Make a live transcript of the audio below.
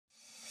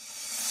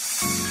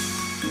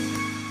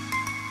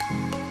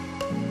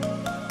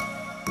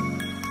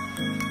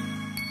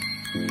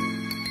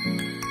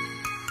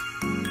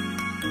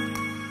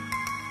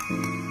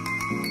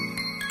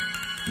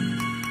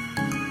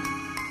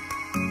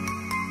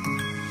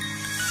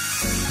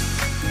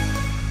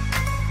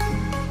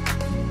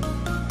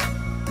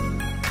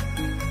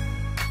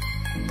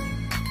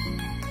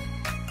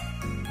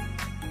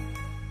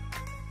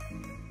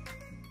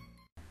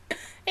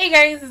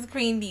guys, it's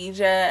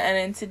Queendija, and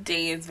in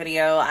today's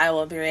video, I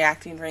will be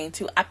reacting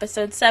to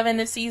episode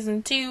 7 of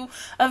season 2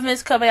 of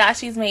Miss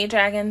Kobayashi's Maid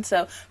Dragon.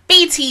 So,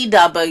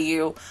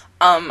 BTW.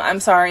 I'm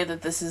sorry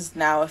that this is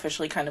now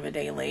officially kind of a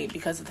day late,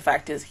 because the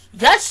fact is,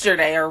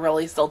 yesterday, or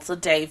really still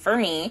today for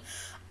me,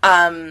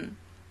 I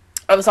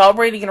was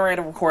already getting ready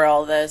to record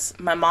all this.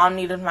 My mom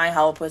needed my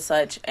help with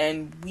such,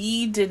 and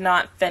we did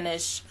not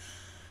finish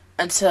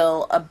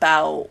until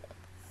about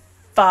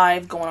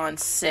 5 going on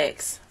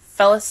 6.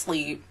 Fell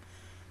asleep.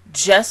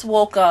 Just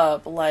woke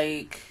up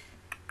like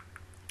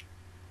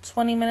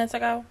 20 minutes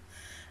ago,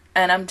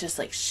 and I'm just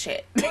like,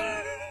 shit.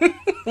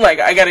 Like,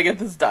 I gotta get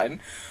this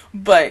done.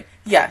 But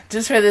yeah,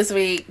 just for this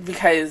week,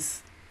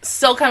 because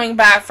still coming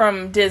back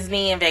from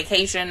Disney and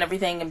vacation and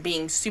everything, and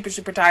being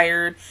super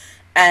tired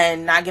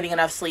and not getting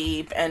enough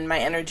sleep, and my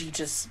energy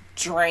just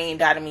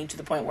drained out of me to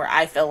the point where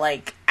I feel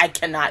like I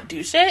cannot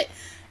do shit.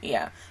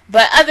 Yeah,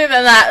 but other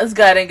than that, let's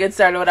go ahead and get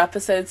started with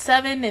episode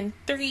 7 in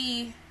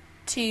 3,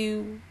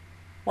 2,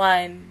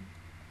 1,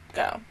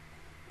 go.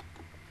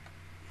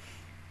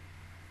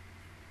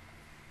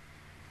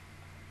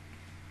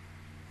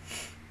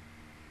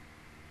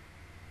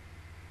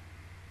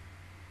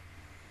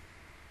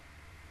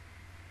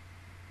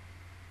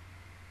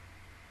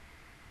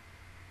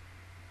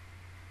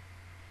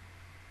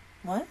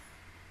 What?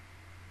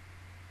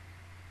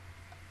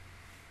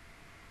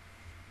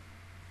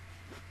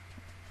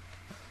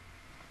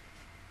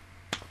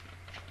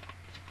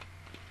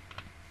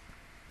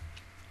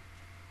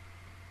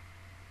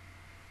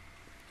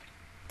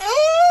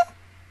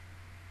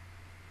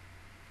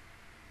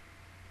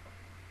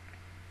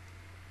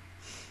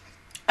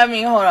 I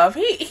mean, hold up.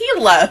 He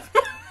left.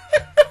 He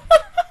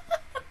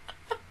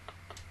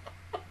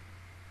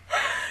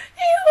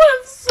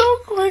left so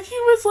quick. He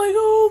was like,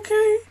 oh,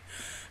 okay.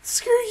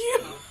 Screw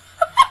you.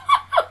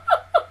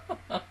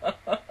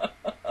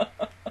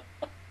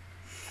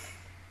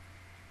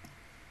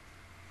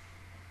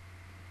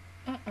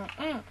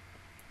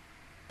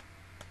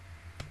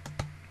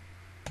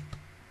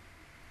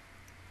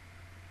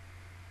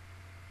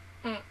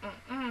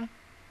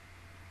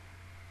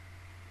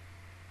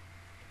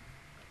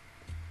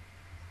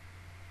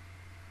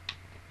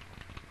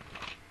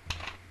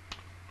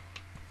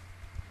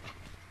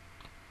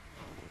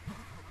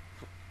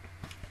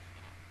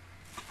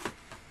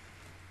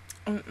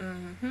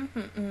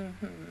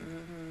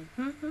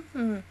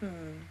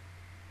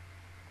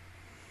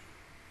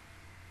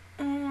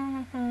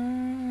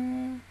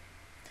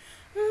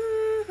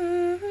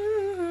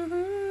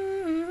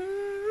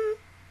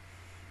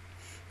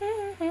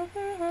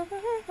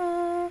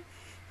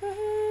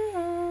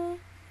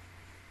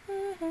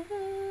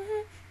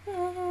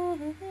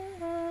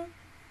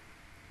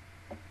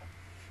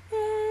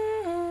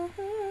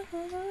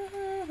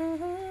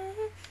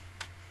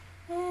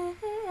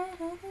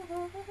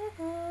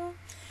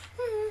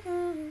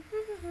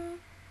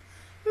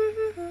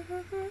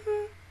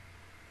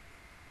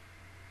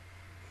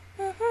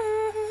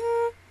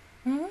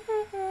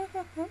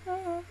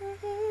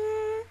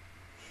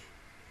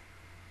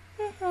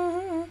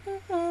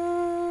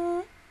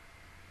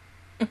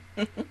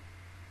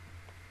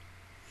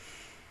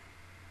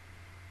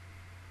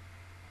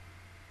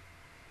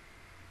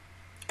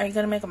 Are you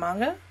gonna make a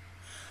manga?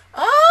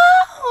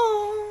 Oh!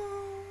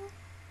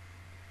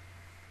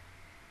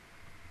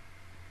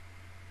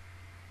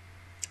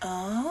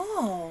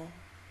 Oh.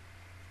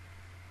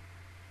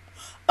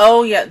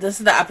 Oh, yeah, this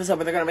is the episode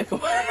where they're gonna make a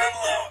manga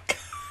look.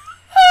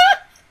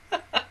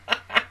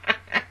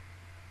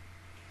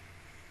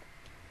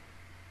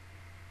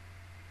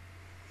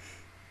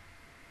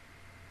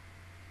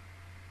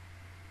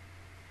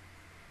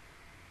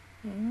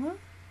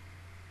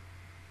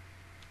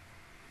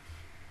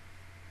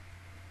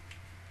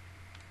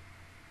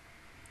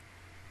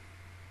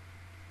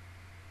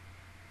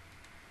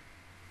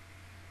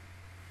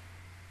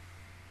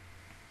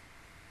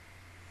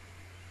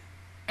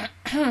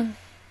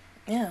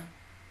 Yeah.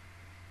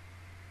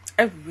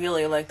 I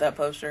really like that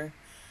poster.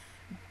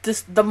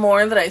 Just the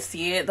more that I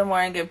see it, the more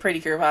I get Pretty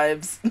Cure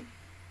vibes.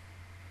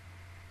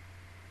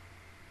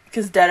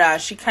 Because deadass,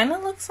 she kind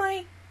of looks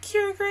like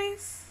Cure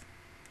Grace.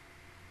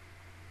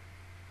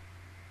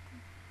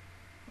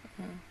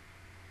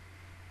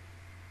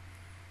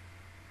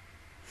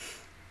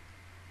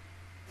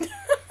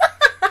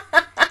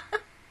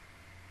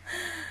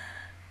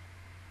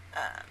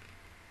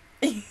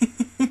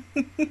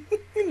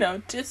 You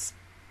know, just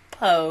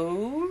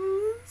pose.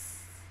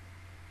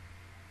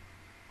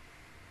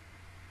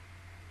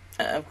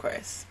 Of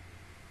course.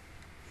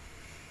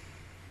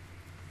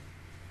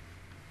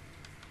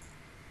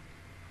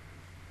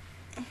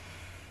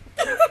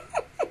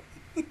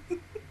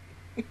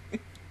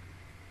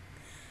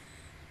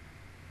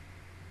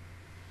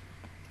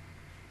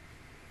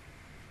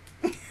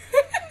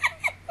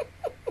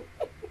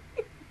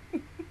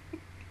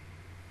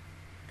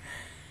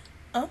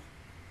 Oh.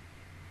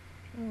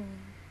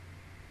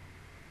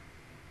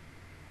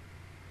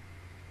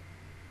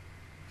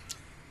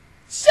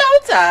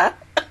 Shota.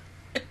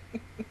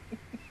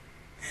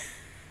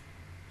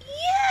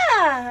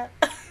 Yeah.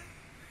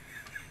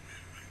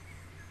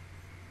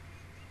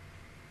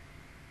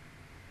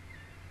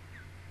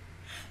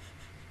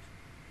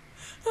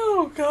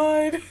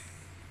 god.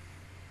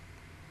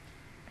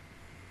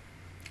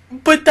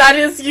 But that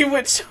is you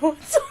with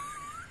shorts.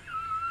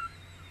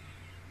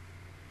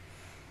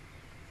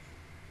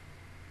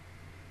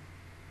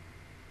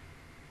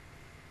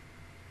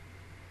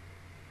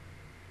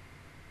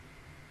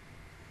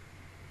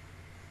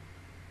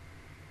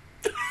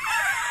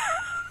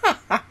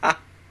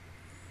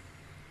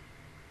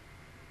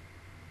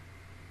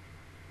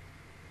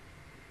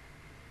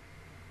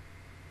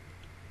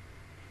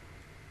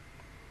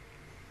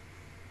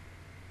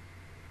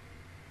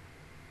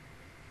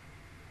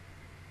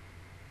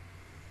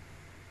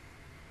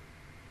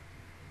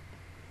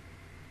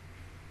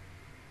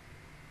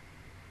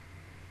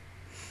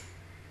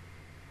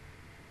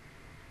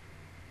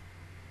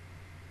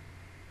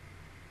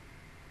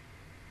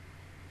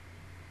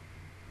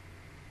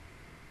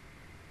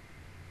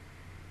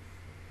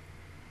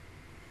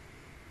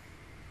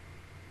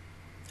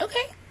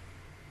 Okay.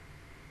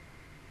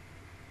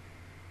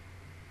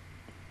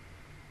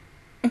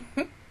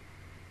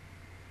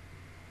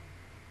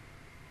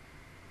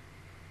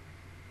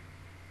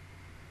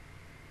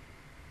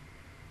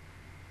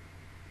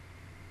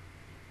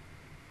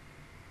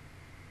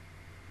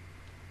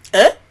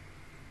 Eh?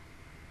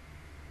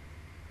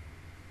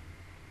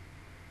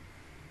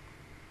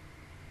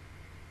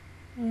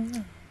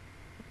 Mm.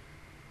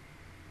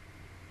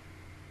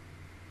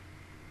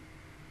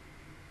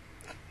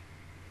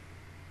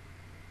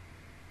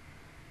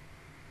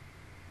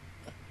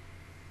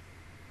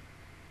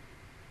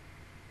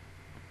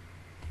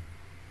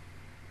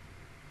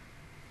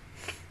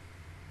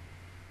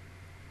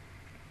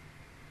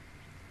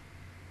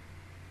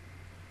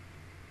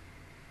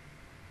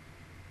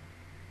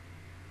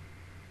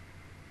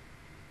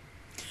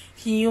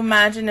 Can you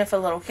imagine if a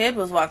little kid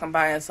was walking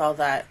by and saw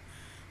that?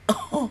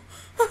 Oh.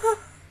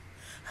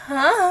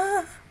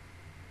 Huh?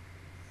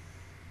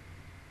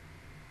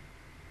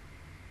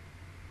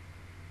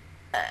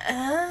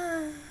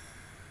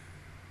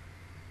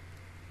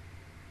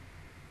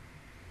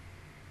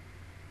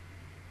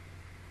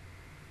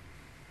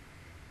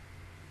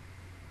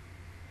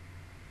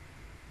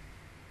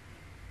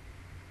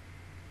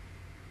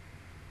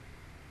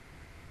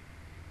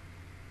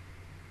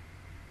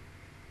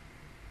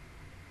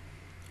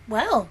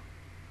 Well,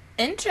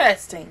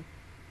 interesting.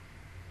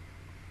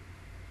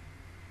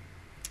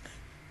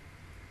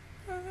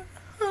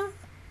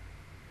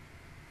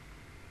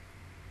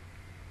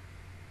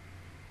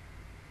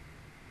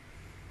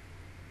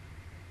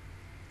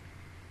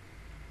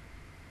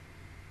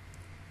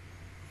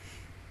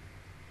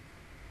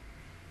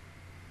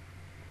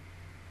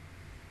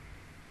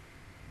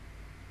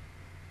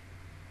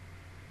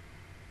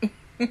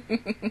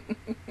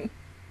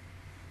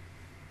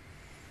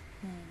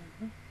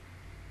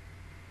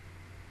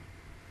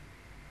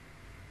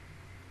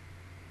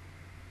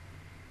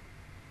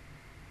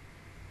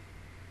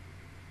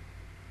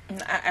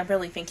 I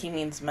really think he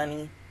means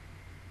money.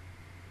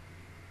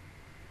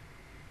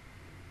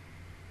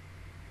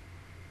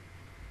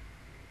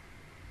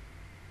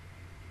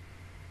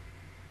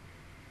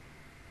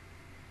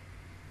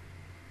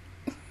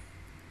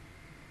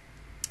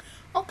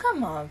 Oh,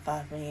 come on,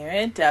 5 million.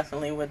 It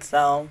definitely would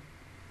sell.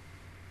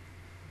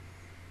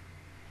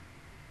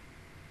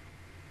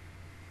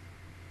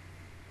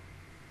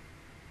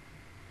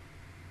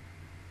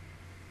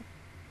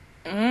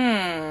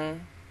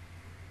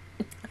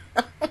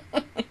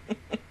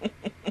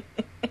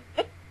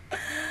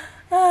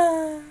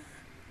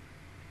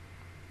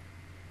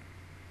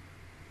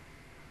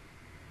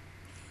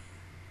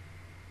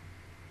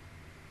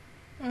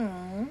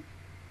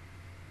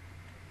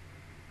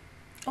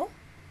 Oh.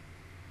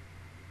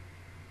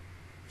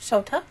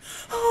 Shota.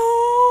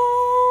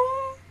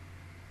 Oh.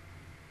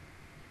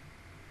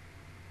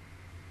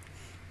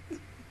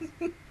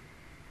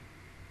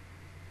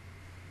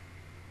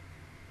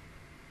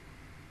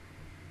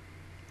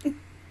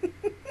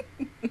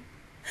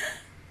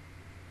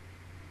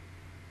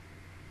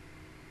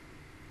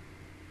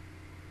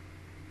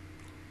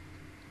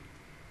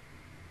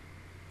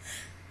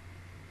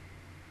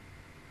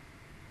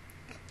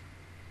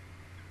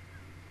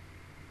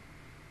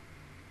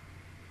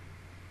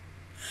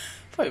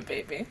 Poor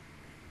baby.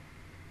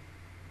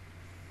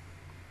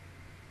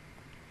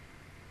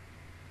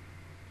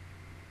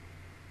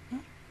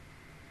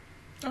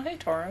 Oh, hey,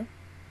 Toro.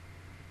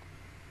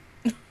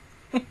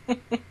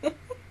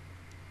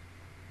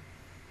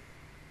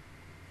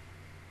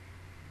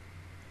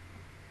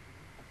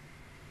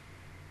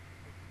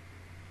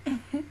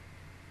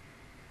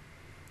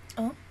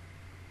 Oh.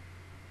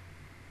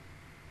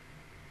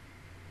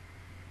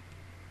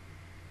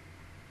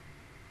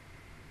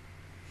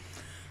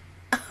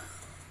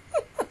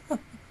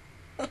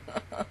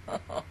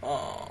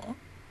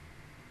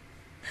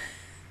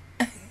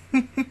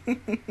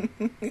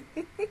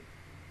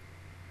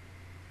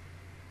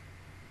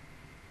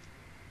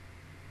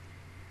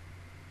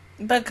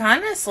 But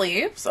kind of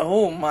sleeps.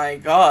 Oh my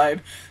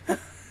god.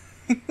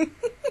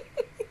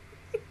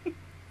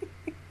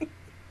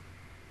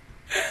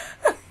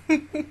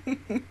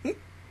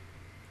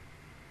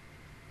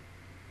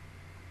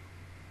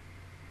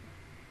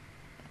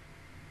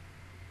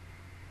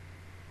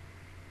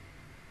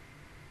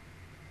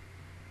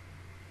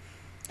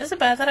 Is it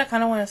bad that I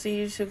kind of want to see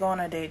you two go on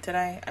a date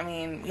today? I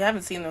mean, you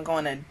haven't seen them go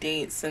on a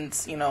date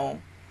since, you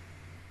know,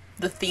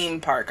 the theme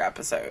park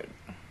episode.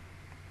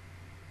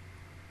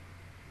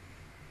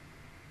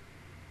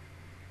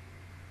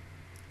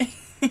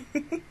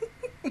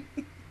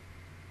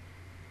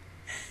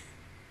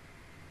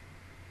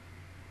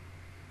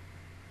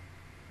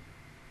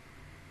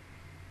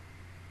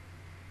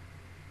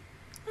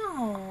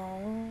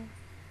 Oh.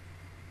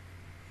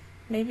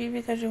 Maybe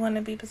because you want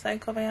to be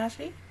beside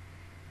Kobayashi?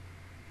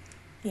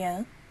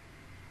 Yeah.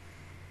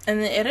 And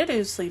the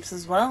Iridu sleeps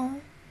as well.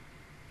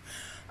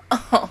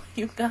 Oh,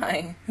 you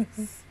guys.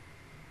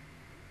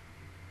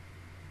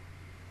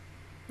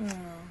 Oh,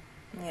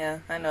 yeah,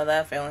 I know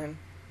that feeling.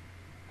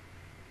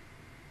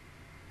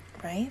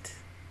 Right?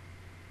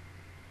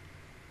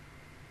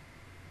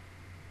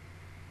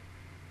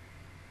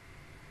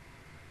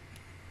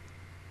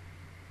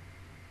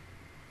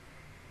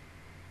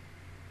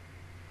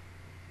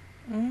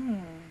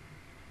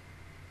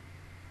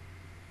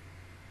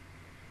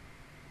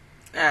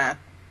 Ah.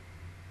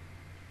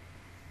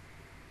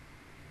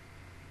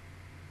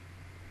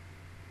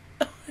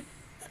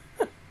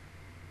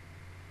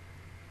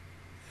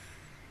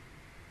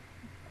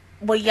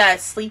 Well, yeah,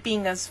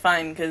 sleeping is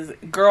fine because,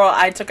 girl,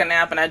 I took a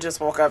nap and I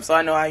just woke up, so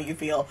I know how you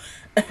feel.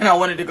 And I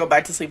wanted to go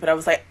back to sleep, but I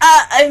was like,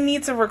 I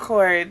need to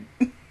record.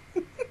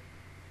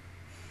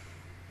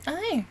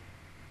 Hi.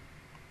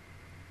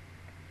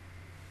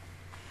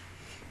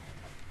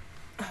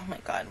 Oh my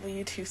god, will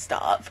you two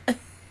stop?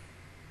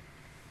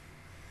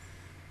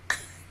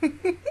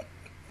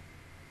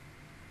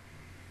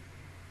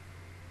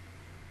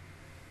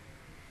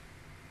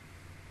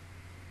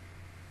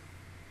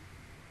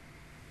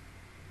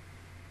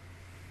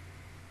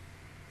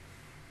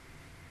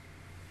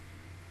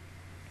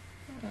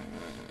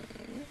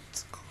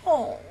 It's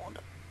cold.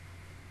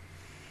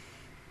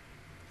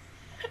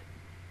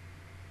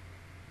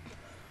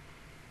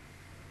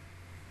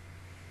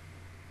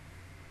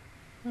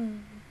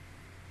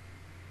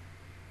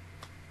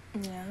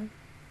 Yeah.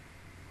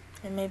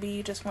 And maybe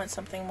you just want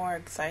something more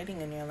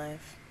exciting in your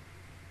life.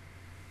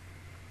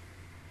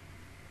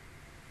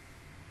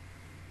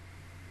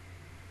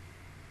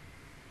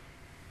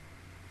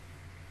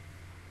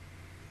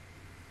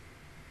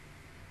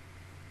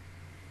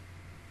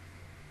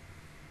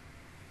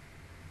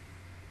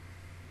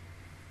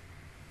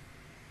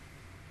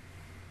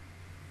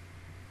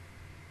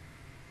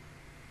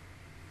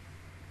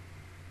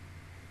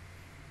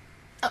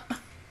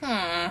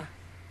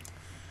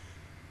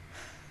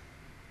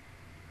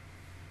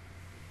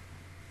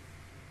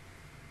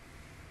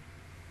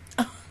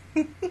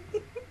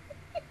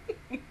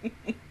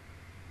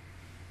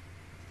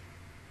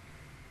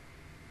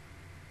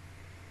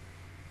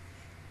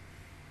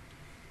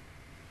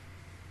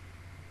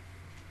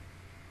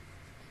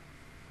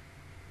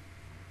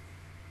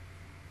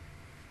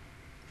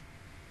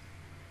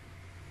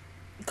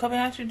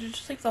 Kobayashi, did you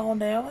sleep the whole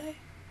day away?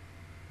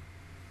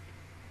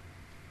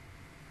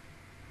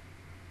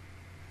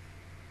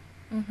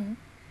 Mm-hmm.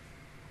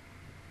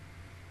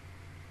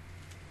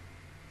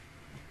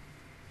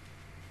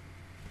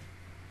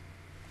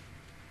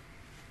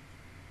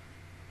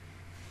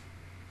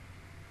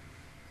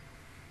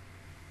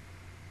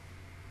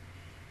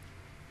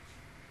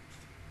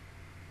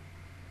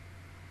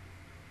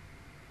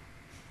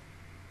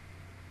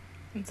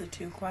 Is it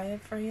too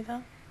quiet for you,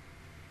 though?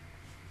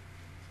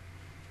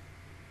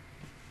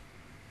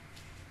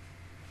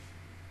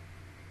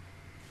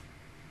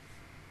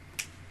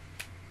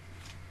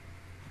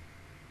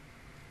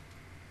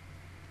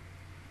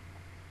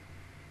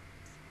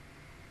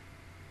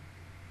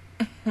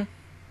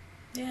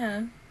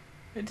 Yeah,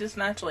 it just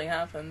naturally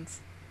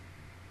happens.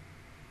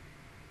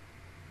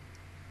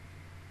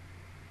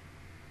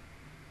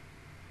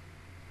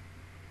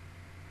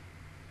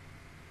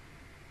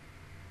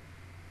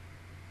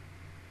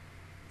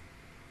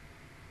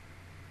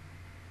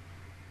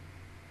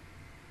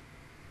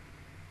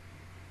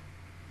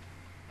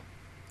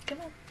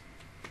 Come on.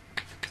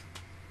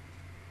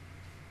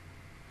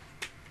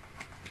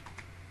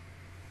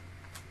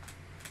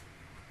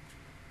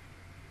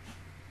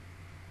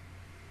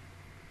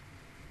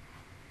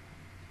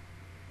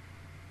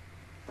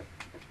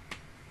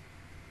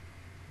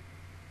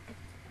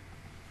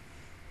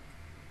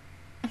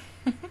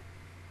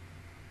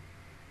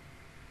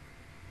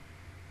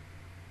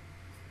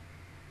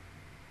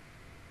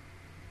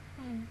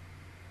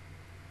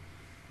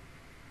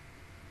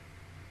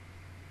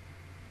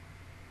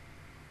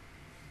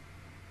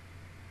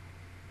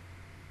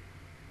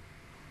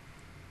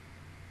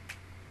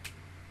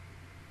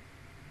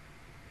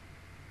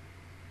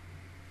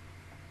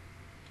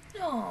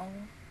 Oh.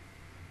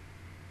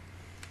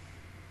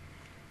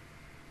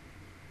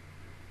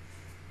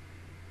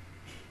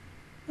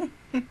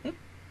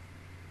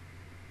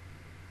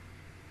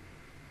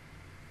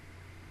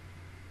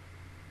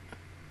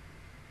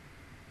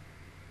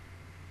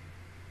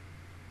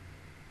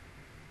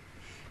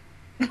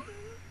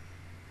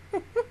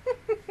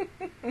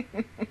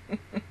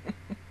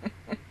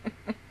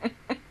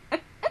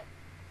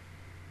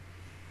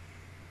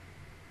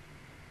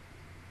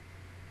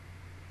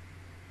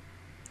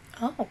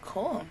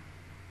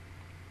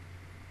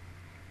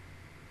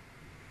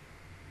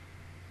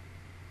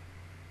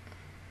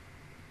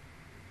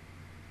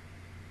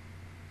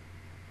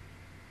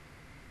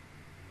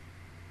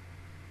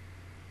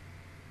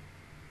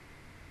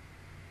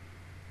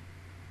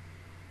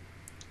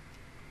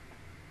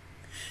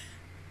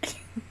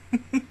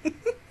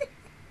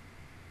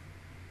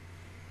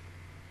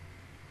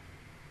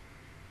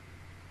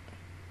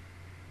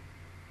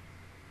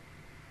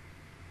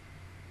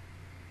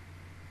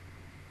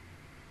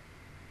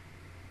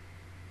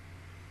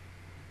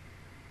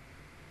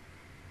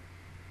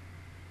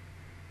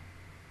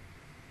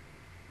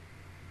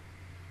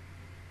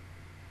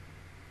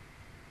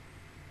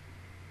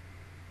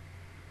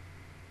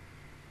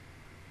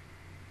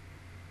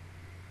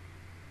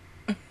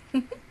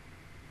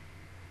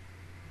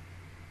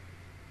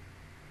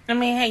 I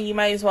mean, hey, you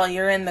might as well.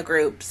 You're in the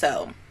group,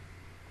 so.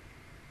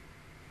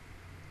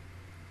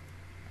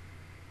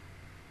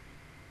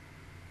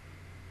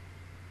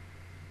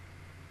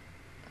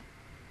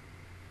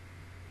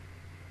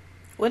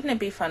 Wouldn't it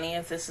be funny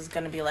if this is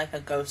going to be like a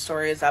Ghost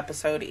Stories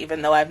episode,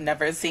 even though I've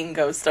never seen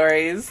Ghost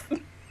Stories?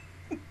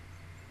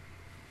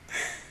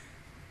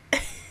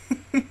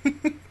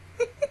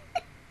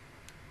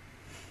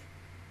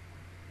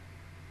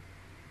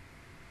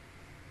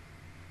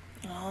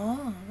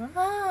 Oh.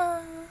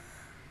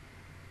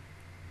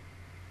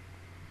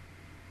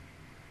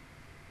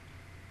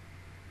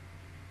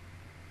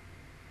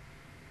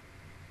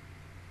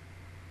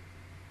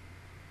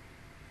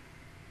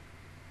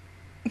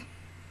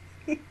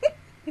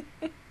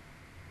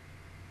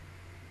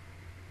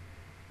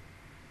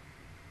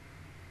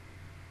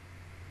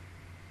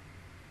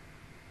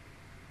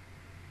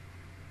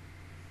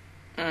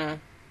 Mm.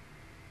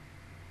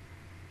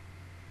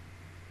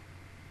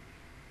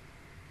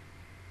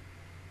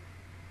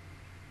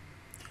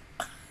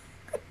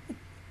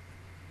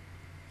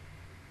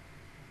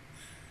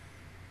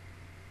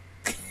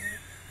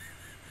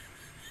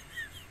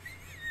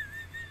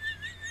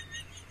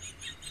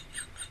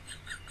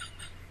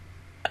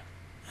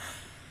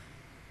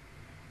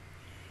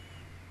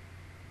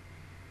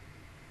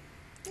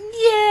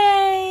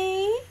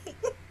 Yay!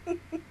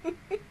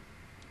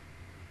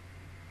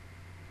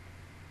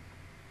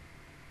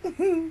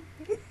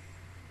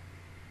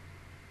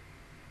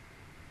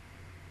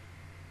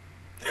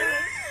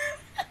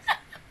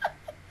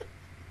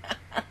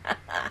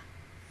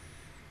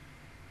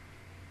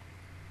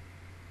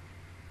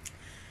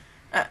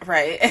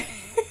 Right.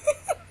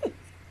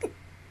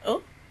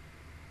 Oh.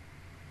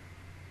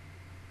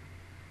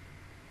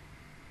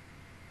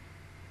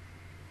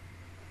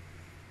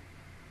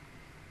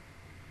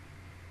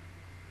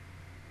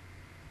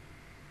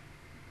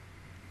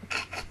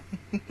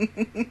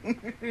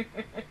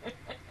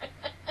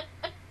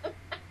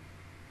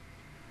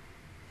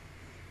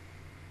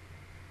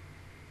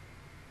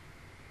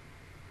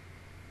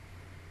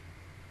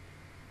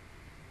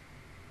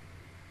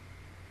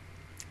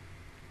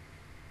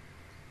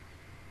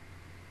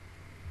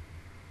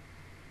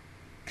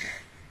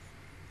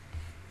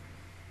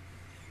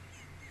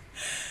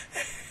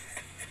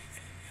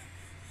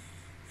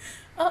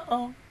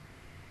 Uh-oh.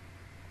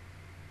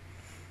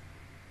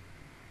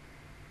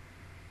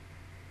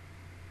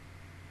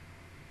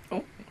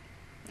 Oh,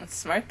 that's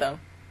smart, though.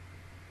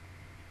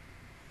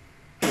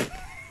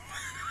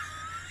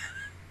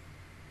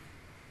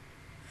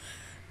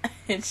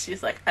 And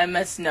she's like, I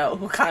must know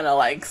who kind of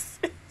likes.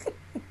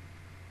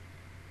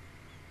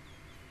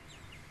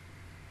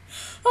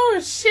 Oh,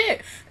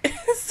 shit.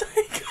 It's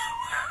like,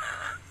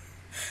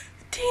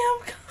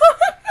 damn.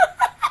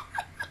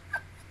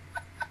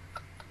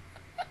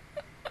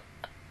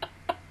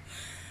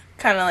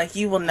 Kind of like,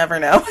 you will never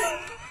know.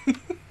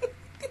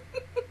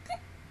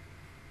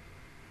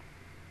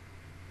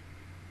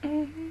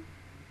 Mm-hmm.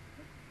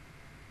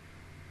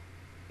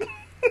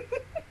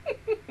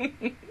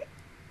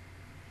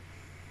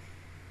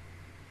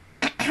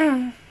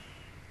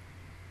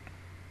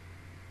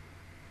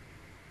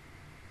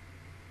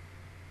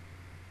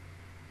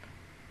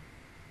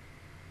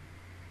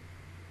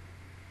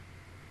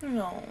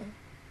 No.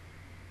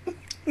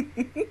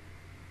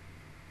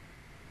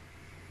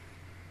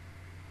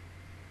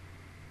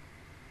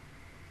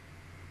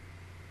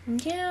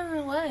 Yeah,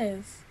 it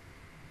was.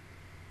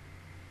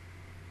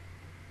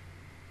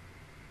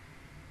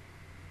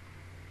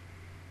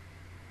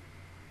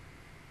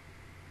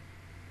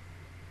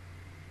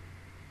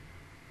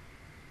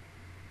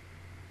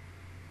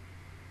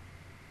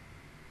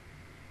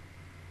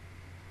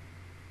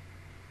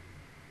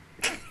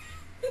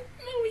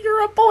 No,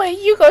 you're a boy.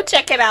 You go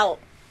check it out.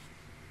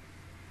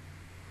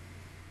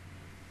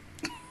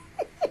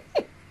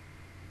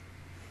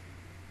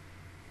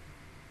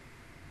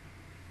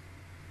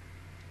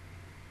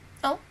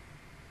 Oh.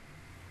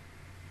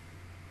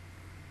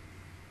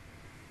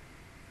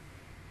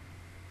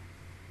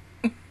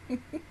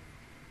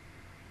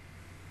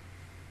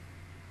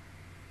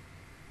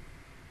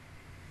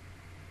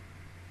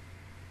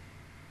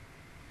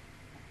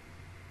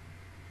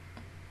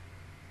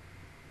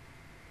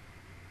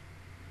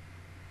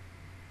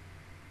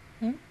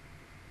 Hmm?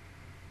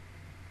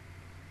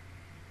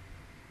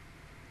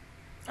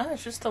 Oh,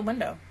 it's just a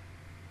window.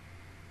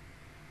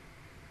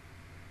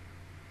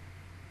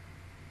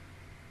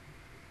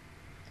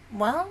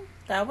 Well,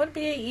 that would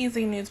be an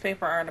easy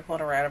newspaper article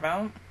to write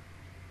about.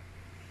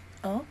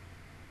 Oh.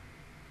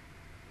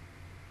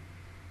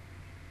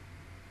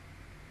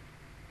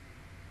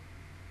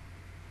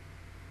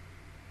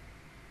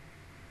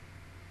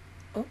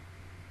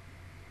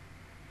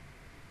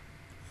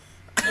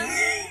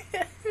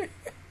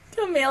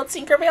 male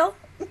Tinkerbell.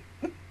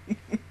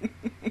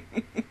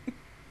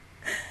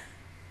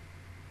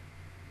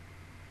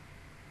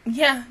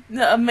 Yeah,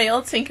 a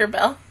male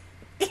Tinkerbell.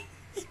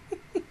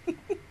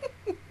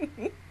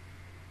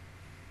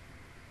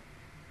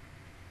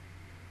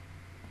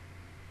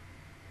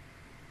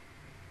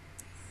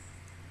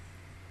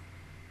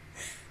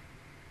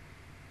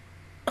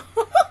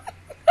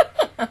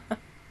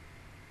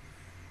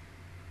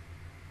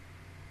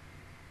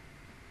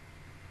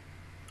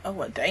 Oh,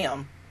 well,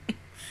 damn.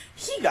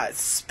 He got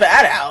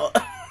spat out.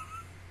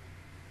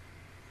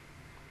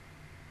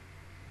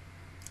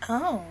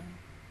 Oh.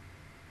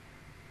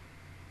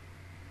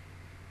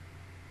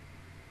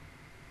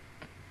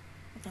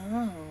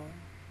 Oh.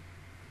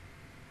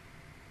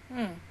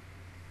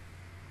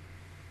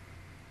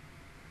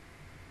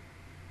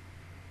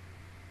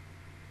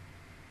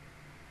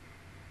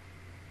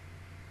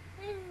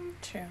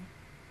 True.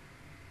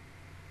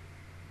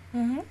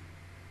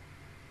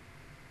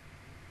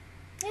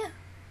 Yeah.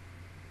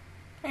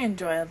 Very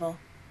enjoyable.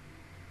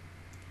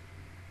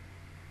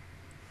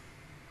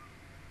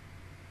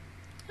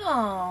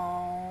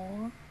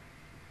 Oh.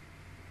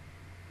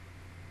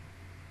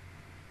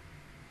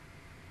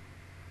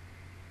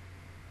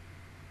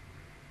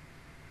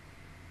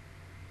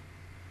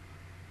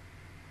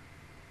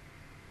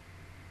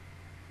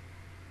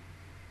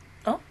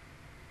 Oh.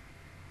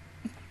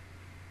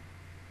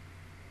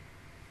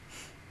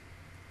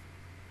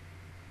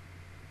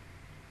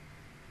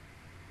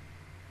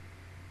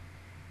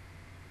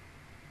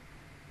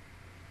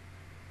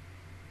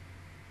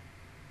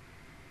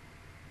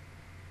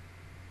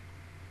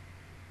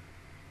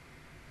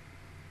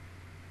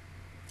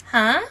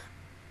 Huh?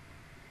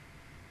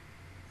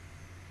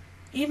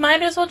 You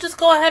might as well just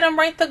go ahead and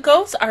write the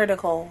ghost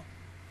article.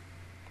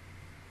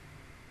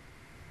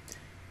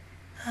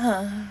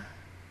 Huh.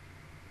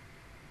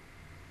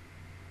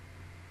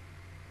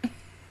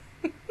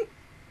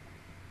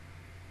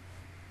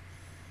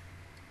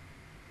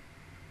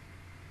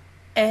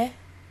 Eh?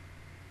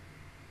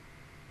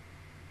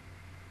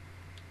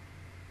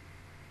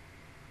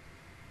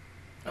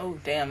 Oh,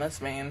 damn,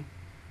 that's mean.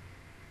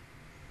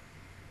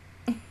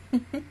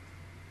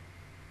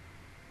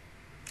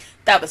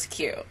 That was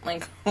cute.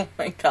 Like, oh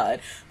my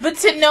god. But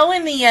to know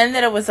in the end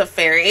that it was a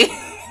fairy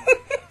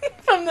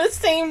from the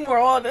same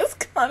world as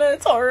Kana,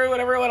 Toru,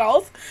 and everyone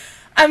else,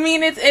 I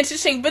mean, it's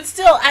interesting. But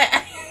still,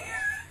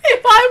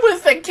 if I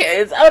was the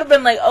kids, I would have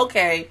been like,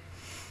 okay.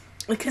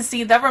 Because,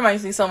 see, that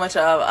reminds me so much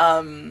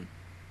of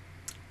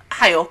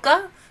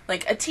Hayoka.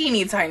 Like, a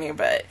teeny tiny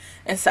bit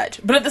and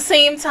such. But at the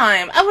same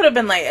time, I would have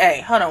been like, hey,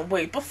 hold on,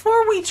 wait.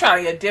 Before we try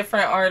a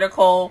different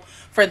article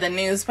for the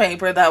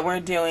newspaper that we're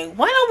doing,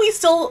 why don't we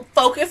still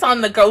focus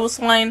on the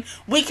ghost one?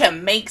 We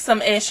can make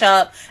some ish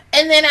up.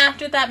 And then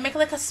after that, make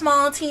like a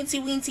small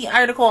teensy weensy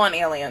article on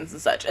aliens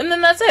and such. And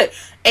then that's it.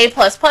 A++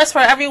 for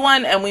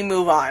everyone, and we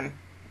move on.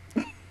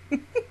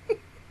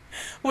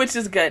 Which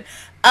is good.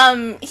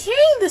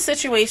 Hearing the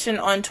situation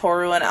on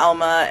Toru and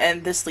Alma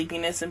and the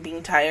sleepiness and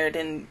being tired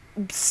and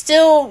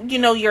still, you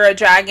know, you're a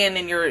dragon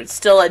and you're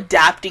still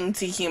adapting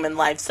to human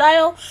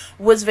lifestyle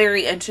was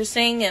very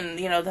interesting. And,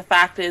 you know, the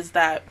fact is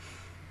that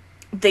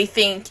they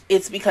think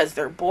it's because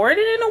they're bored,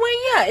 and in a way,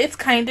 yeah, it's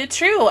kind of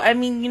true. I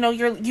mean, you know,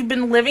 you've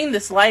been living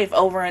this life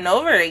over and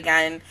over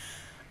again.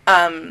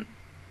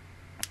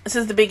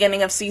 Since the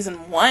beginning of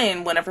season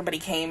 1, when everybody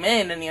came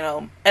in, and, you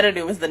know,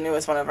 Editor was the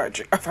newest one of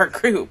our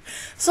group.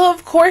 So,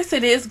 of course,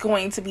 it is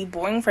going to be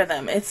boring for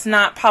them. It's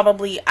not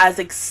probably as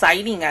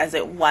exciting as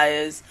it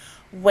was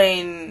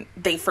when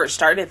they first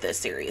started this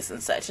series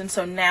and such. And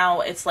so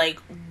now it's like,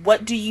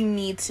 what do you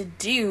need to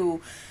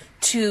do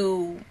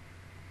to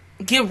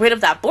get rid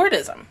of that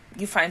boredom?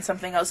 You find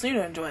something else new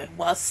to enjoy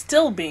while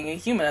still being a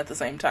human at the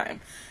same time.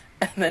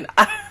 And then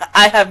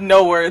I have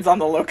no words on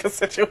the Locust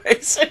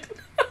situation.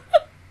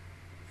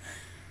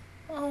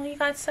 Oh, you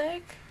got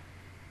sick?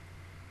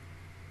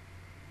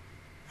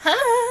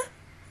 Huh?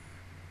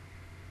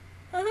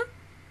 Huh?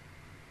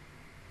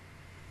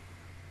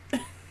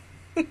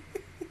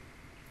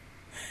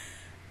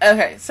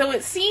 Okay, so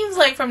it seems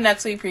like from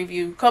next week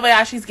preview,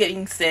 Kobayashi's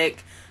getting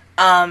sick.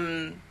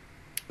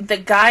 The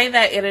guy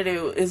that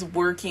Iriru is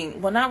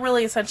working, well, not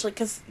really essentially,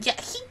 because,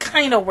 yeah, he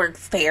kind of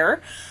works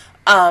there,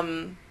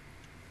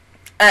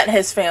 at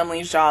his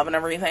family's job and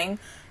everything.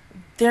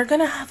 They're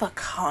gonna have a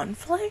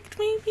conflict,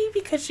 maybe,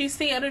 because you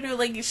see Iriru,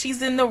 like,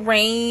 she's in the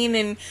rain,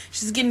 and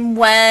she's getting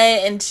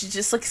wet, and she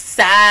just looks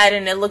sad,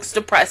 and it looks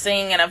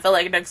depressing, and I feel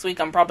like next week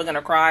I'm probably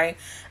gonna cry.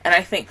 And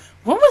I think,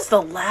 when was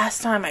the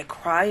last time I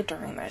cried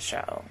during that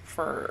show?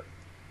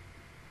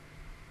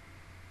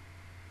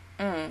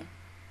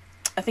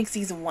 I think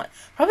season 1.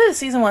 Probably the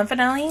season 1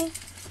 finale.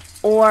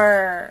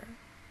 Or,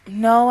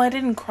 no, I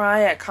didn't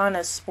cry at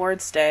Kana's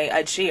sports day.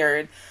 I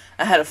cheered.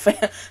 We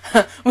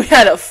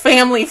had a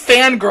family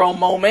fangirl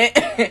moment.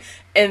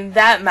 in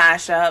that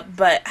mashup,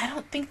 but I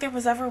don't think there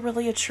was ever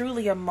really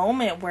truly a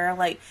moment where,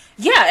 like,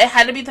 yeah, it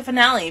had to be the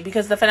finale,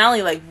 because the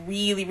finale, like,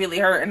 really, really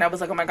hurt, and I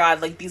was like, oh my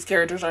god, like, these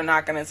characters are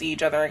not gonna see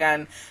each other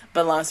again,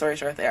 but long story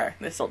short, they're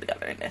still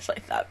together, and it's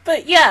like that.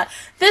 But yeah,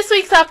 this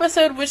week's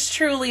episode was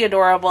truly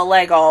adorable,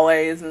 like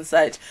always, and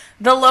such.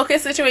 The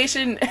Locust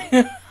situation,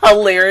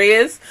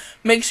 hilarious,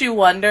 makes you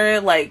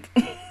wonder, like,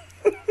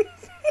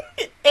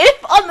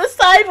 if on the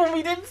side when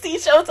we didn't see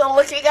Shota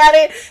looking at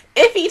it,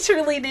 if he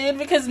truly did,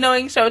 because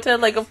knowing Shota,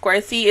 like, of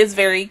course he is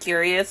very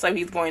curious, so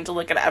he's going to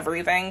look at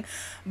everything,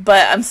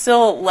 but I'm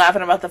still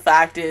laughing about the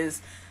fact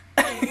is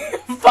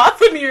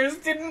Buccaneers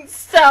didn't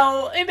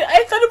sell, and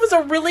I thought it was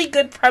a really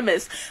good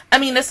premise. I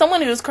mean, as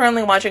someone who's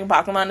currently watching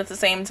Pokemon at the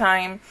same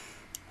time,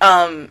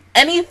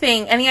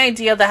 any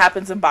idea that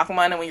happens in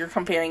Pokemon, and when you're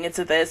comparing it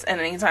to this, and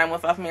anytime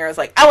with Buffmere is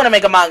like, I want to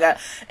make a manga,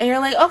 and you're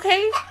like,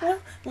 okay, well,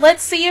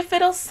 let's see if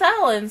it'll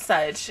sell and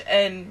such,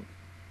 and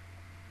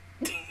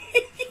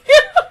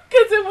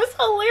because it was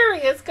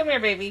hilarious. Come here,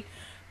 baby.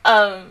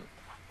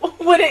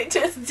 When it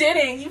just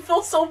didn't, you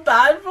feel so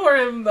bad for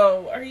him,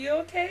 though. Are you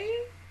okay?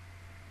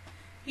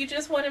 You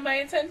just wanted my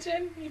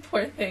attention? You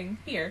poor thing.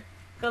 Here,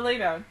 go lay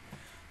down.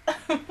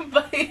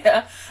 But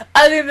yeah,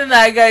 other than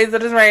that, guys,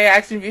 that is my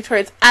reaction view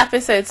towards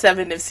episode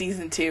 7 of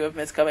season 2 of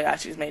Miss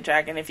Kobayashi's Maid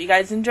Dragon. If you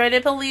guys enjoyed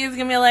it, please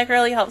give me a like, it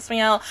really helps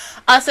me out.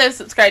 Also,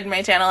 subscribe to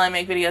my channel. I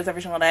make videos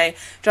every single day.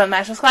 Join the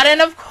Mash Squad,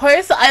 and of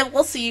course, I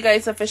will see you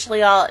guys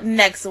officially all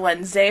next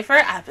Wednesday for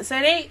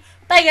episode 8.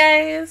 Bye,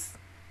 guys!